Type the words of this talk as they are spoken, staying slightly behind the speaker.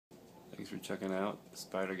Thanks for checking out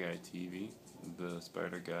Spider Guy TV,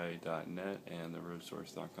 thespiderguy.net, and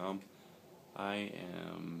theroadsource.com. I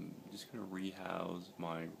am just going to rehouse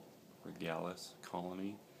my regalis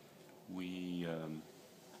colony. We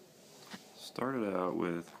started out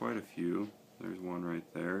with quite a few. There's one right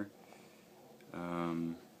there.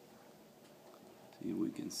 See if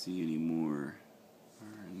we can see any more.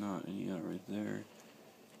 Or not any out right there.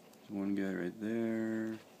 There's one guy right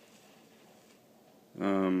there.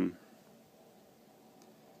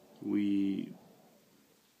 We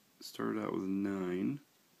started out with 9,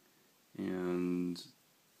 and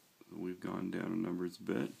we've gone down in numbers a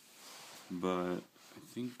bit, but I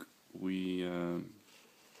think we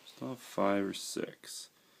still have 5 or 6.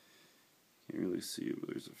 Can't really see, but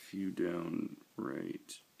there's a few down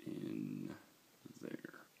right in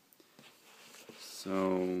there.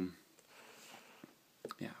 So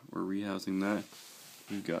yeah, we're rehousing that.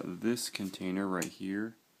 We've got this container right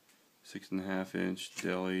here, 6.5 inch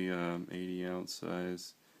deli, 80 ounce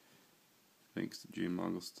size. Thanks to Jay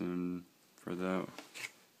Moggleston for that.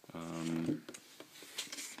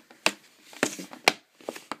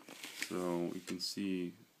 So you can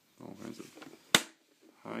see all kinds of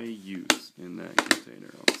high use in that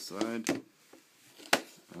container outside. There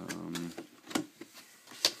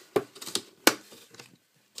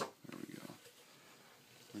we go.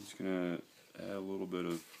 We're just gonna add a little bit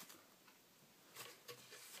of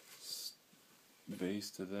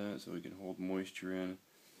base to that so we can hold moisture in.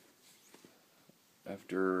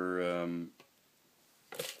 After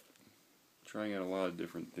trying out a lot of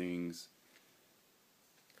different things,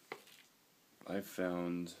 I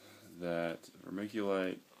found that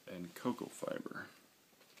vermiculite and cocoa fiber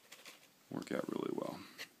work out really well.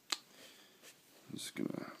 I'm just going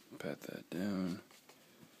to pat that down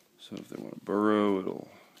so if they want to burrow,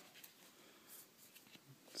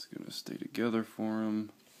 it's going to stay together for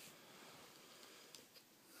them.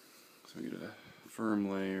 So we get a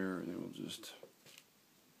firm layer, and then we'll just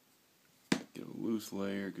get a loose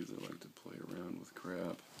layer because I like to play around with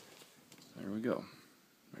crap. There we go.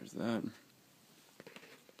 There's that.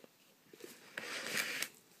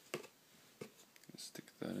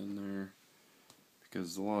 Stick that in there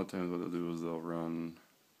because a lot of times what they'll do is they'll come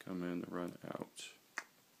in, run out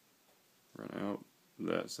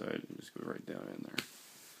that side, and just go right down in there.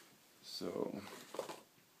 So,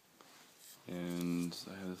 and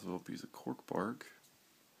I have this little piece of cork bark.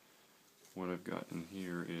 What I've got in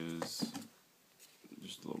here is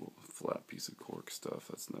just a little flat piece of cork stuff.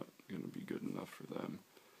 That's not going to be good enough for them.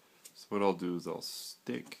 So what I'll do is I'll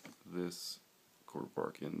stick this cork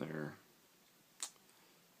bark in there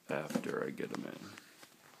after I get them in.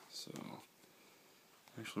 So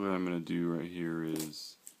actually what I'm going to do right here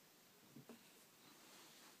is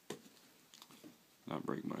not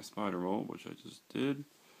break my spider mold, which I just did.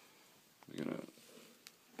 I'm going to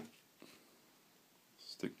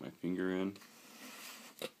stick my finger in,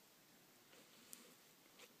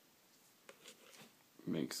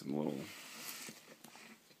 make some little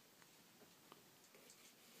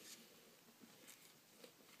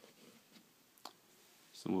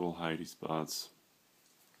hidey spots.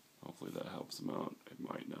 Hopefully that helps them out. It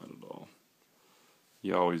might not at all.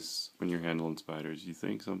 You always, when you're handling spiders, you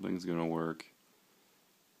think something's going to work,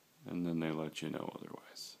 and then they let you know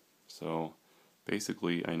otherwise. So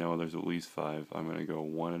basically, I know there's at least 5. I'm going to go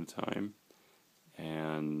one at a time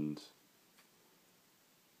and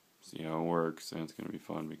see how it works, and it's going to be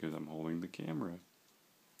fun because I'm holding the camera.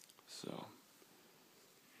 So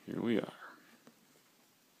here we are.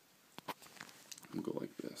 We'll go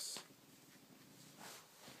like this.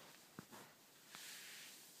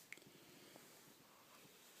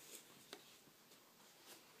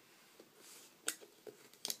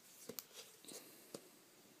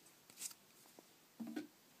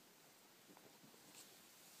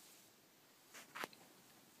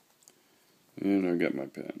 And I got my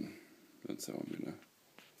pen. That's how I'm going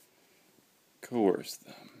to coerce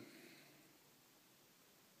them.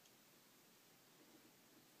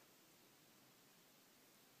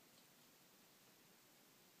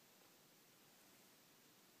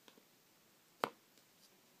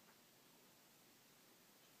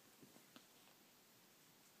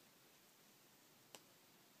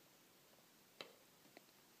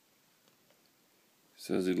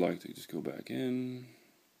 Says he'd like to just go back in.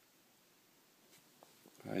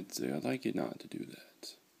 I'd say I'd like you not to do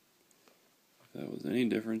that. If that was any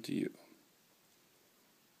different to you.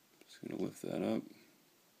 Just going to lift that up.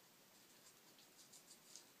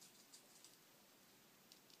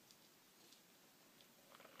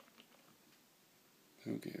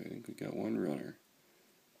 Okay, I think we got one runner.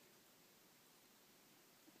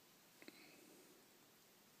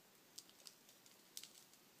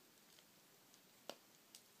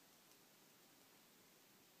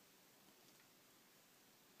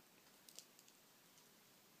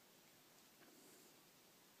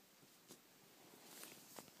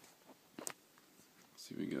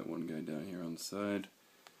 See, we got one guy down here on the side,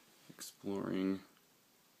 exploring.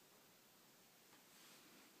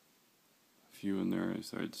 A few in there, I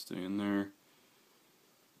decided to stay in there.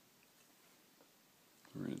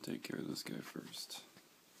 We're going to take care of this guy first.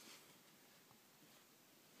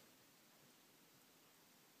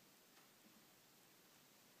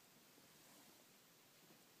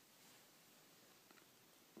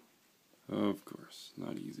 Of course,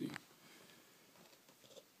 not easy.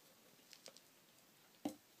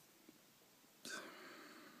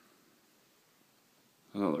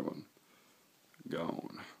 Another one.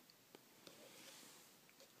 Gone.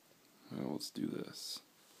 Well, let's do this.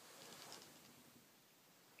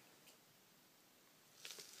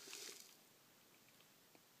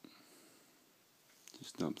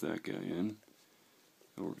 Just dump that guy in.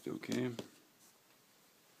 That worked okay.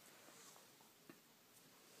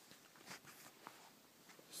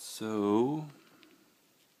 So,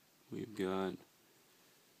 we've got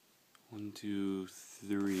 1, 2,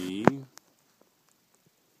 3.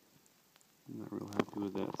 I'm not real happy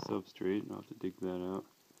with that substrate. I'll have to dig that out.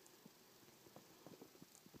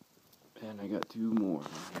 And I got 2 more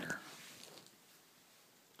in here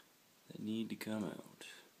that need to come out.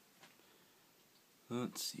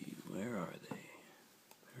 Let's see, where are they?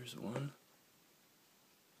 There's one.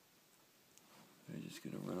 They're just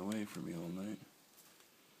gonna run away from me all night.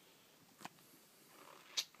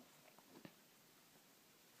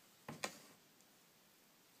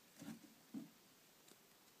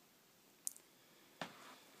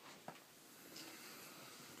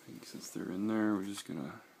 I think since they're in there, we're just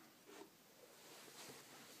gonna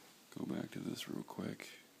go back to this real quick.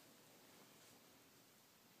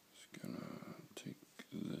 Just gonna take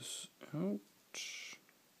this out.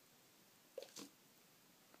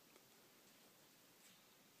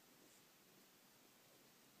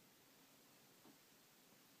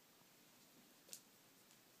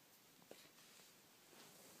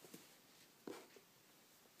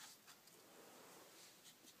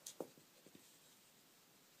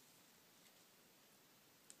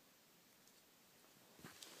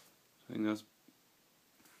 I think that's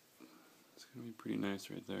going to be pretty nice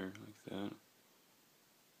right there, like that.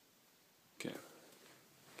 Okay,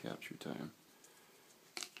 capture time.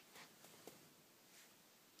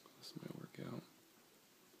 This might work out.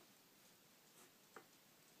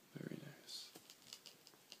 Very nice.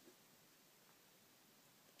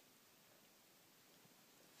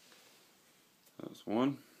 That was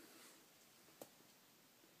one.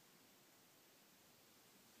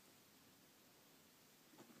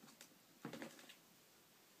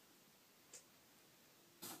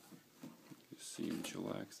 See him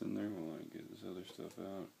chillax in there while I get this other stuff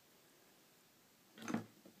out.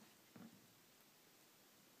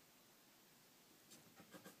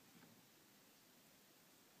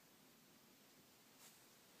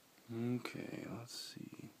 Okay, let's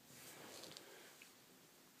see.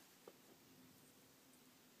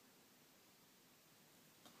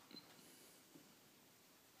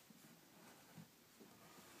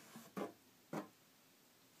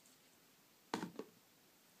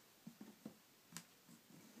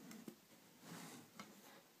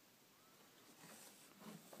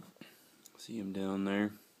 See him down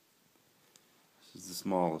there? This is the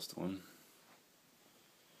smallest one.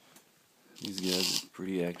 These guys are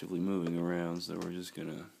pretty actively moving around, so we're just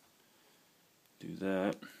gonna do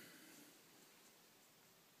that.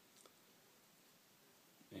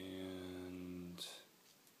 And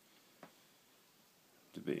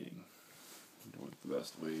debating what the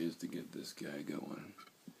best way is to get this guy going.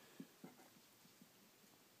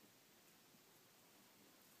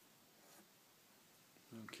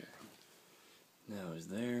 Okay. Now he's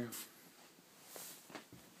there.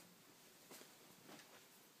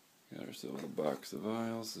 Got ourselves a box of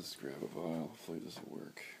vials. Let's grab a vial. Hopefully this will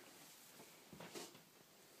work.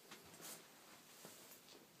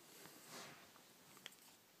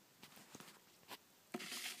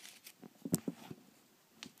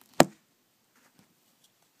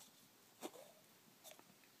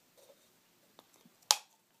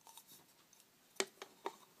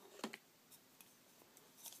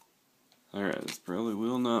 Alright, this probably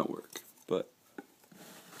will not work, but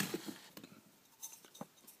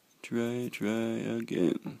try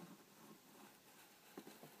again.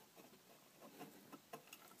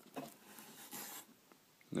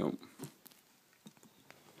 Nope.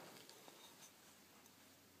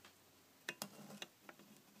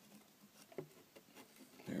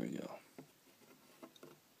 There we go.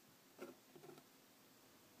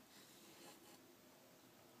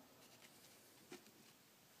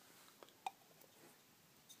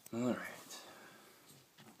 Alright.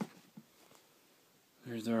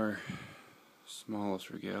 There's our smallest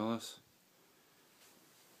regalis.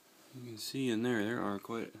 You can see in there are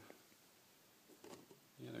quite,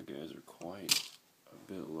 the other guys are quite a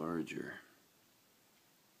bit larger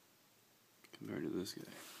compared to this guy.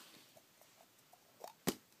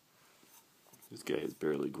 This guy is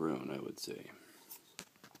barely grown, I would say.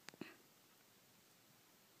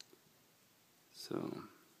 So,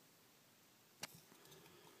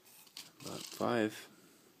 about 5.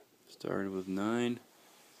 Started with 9.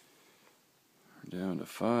 We're down to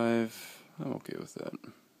 5. I'm okay with that.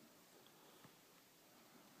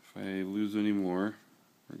 If I lose any more,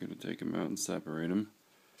 we're going to take them out and separate them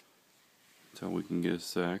until we can get a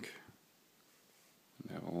sack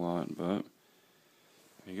and have a lot. But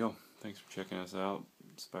there you go. Thanks for checking us out.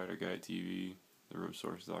 Spider Guy TV,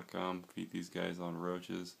 theroachsource.com. Feed these guys on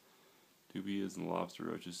roaches. Dubias and lobster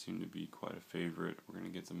roaches seem to be quite a favorite. We're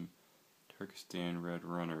going to get some Turkestan red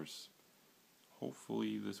runners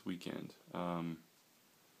hopefully this weekend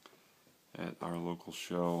at our local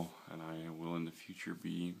show, and I will in the future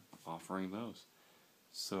be offering those.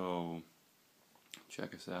 So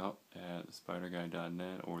check us out at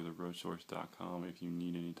spiderguy.net or theroachsource.com if you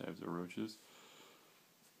need any types of roaches.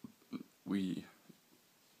 We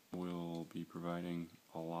will be providing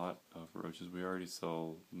a lot of roaches. We already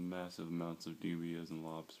sell massive amounts of dubias and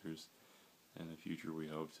lobsters. In the future we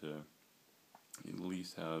hope to at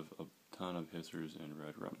least have a ton of hissers and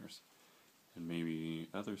red runners. And maybe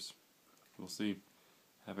others. We'll see.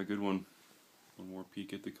 Have a good one. One more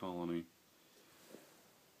peek at the colony.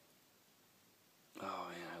 Oh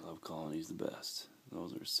man, I love colonies the best.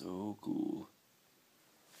 Those are so cool.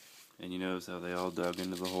 And you notice how they all dug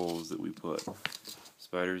into the holes that we put.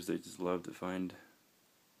 Spiders, they just love to find a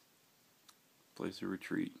place of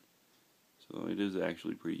retreat. So it is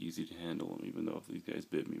actually pretty easy to handle them, even though if these guys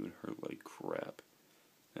bit me, it would hurt like crap.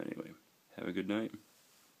 Anyway, have a good night.